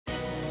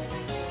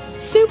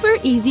Super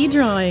Easy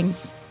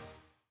Drawings.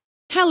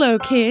 Hello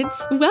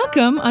kids,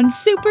 welcome on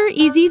Super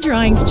Easy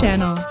Drawings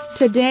channel.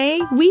 Today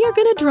we are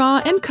going to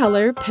draw and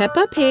color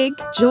Peppa Pig,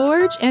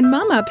 George and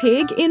Mama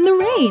Pig in the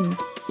rain.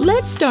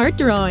 Let's start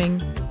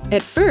drawing.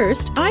 At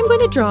first, I'm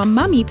going to draw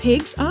Mummy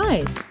Pig's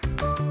eyes.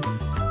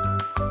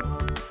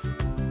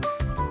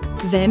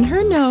 Then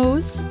her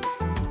nose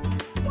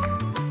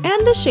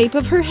and the shape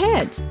of her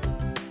head.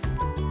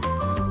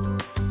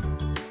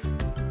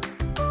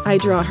 I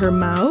draw her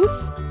mouth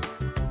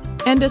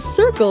and a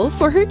circle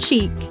for her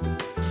cheek.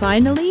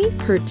 Finally,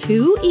 her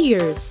 2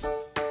 ears.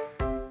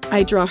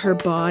 I draw her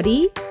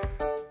body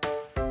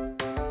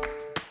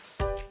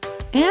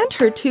and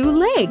her 2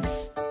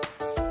 legs.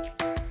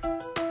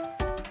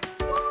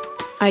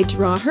 I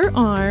draw her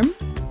arm.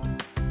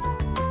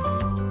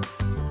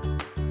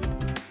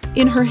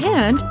 In her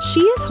hand, she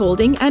is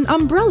holding an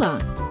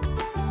umbrella.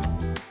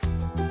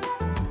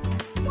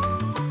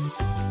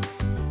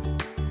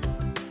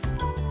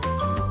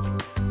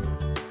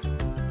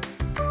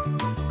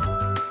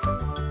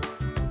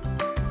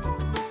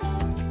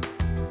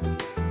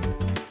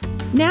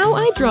 Now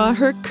I draw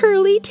her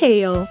curly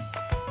tail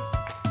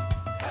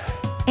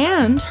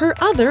and her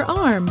other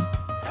arm.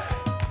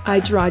 I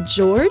draw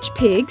George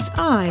Pig's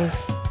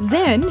eyes,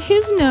 then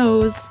his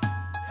nose,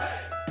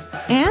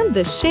 and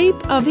the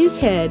shape of his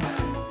head.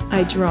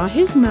 I draw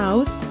his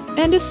mouth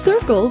and a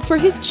circle for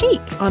his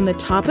cheek. On the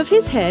top of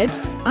his head,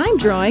 I'm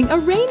drawing a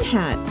rain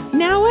hat.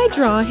 Now I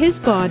draw his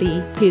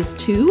body, his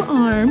 2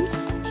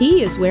 arms.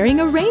 He is wearing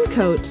a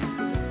raincoat.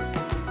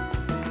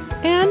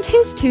 And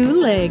his 2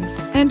 legs,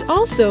 and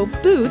also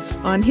boots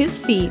on his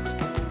feet.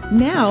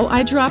 Now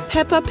I draw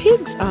Peppa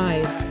Pig's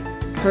eyes,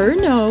 her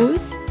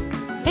nose,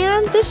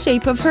 and the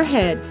shape of her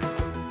head.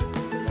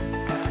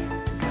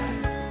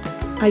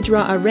 I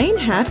draw a rain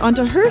hat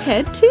onto her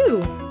head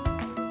too.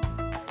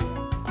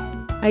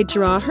 I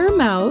draw her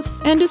mouth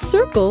and a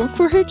circle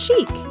for her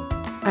cheek.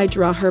 I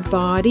draw her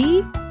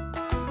body.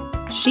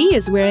 She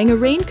is wearing a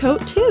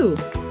raincoat too.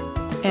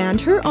 And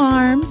her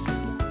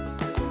arms.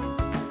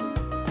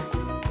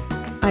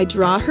 I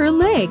draw her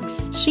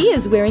legs. She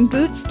is wearing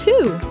boots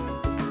too.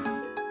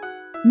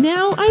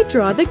 Now I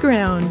draw the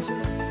ground.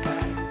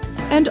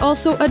 And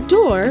also a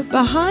door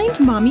behind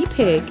Mommy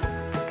Pig.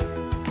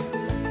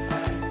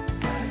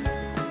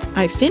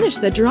 I finish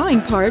the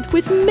drawing part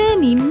with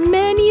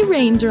many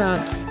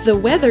raindrops. The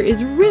weather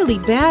is really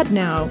bad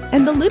now,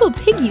 and the little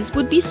piggies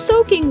would be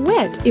soaking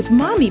wet if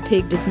Mommy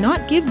Pig does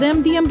not give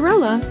them the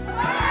umbrella.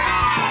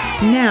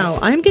 Now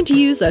I'm going to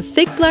use a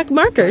thick black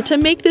marker to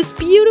make this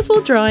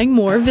beautiful drawing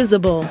more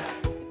visible.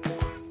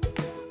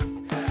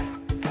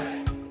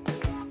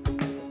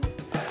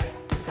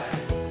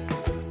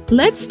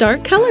 Let's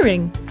start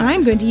coloring.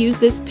 I'm going to use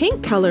this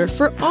pink color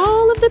for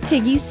all of the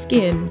piggies'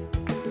 skin.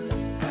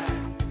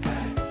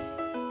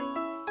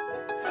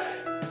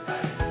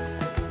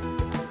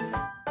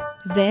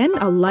 Then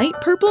a light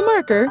purple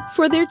marker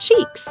for their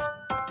cheeks.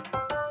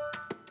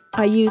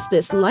 I use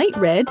this light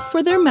red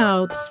for their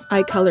mouths.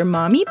 I color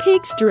Mommy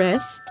Pig's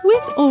dress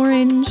with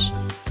orange.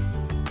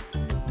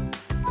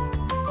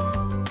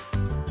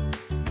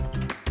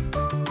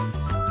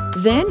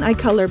 Then I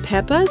color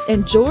Peppa's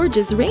and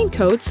George's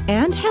raincoats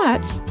and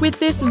hats with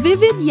this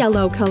vivid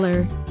yellow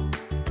color.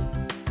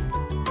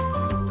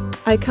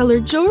 I color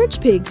George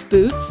Pig's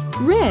boots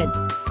red.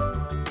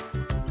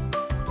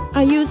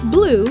 I use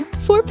blue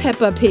for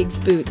Peppa Pig's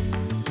boots.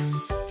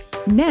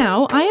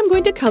 Now I am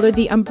going to color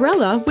the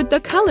umbrella with the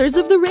colors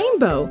of the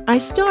rainbow. I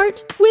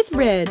start with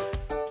red.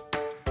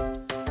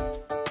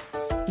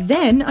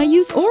 Then I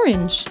use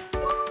orange.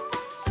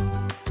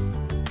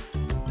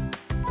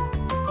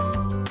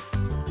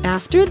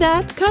 After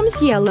that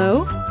comes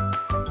yellow.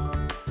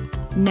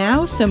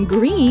 Now some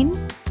green.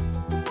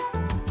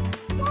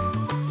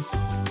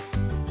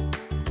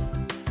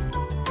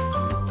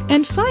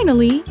 And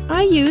finally,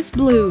 I use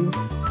blue.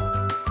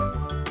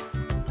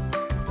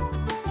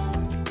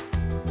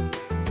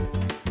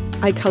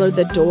 I color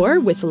the door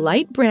with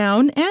light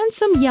brown and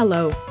some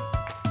yellow.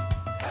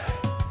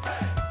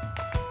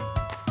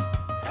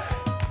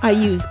 I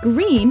use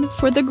green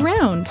for the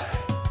ground.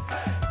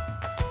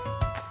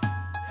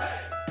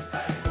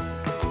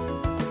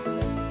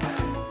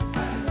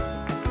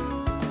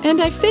 And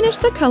I finish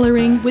the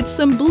coloring with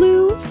some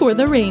blue for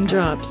the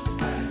raindrops.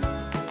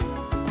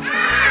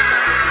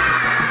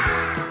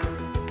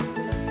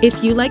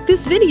 If you like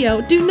this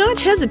video, do not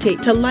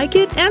hesitate to like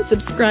it and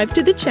subscribe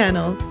to the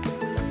channel.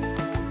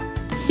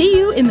 See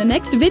you in the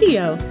next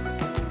video.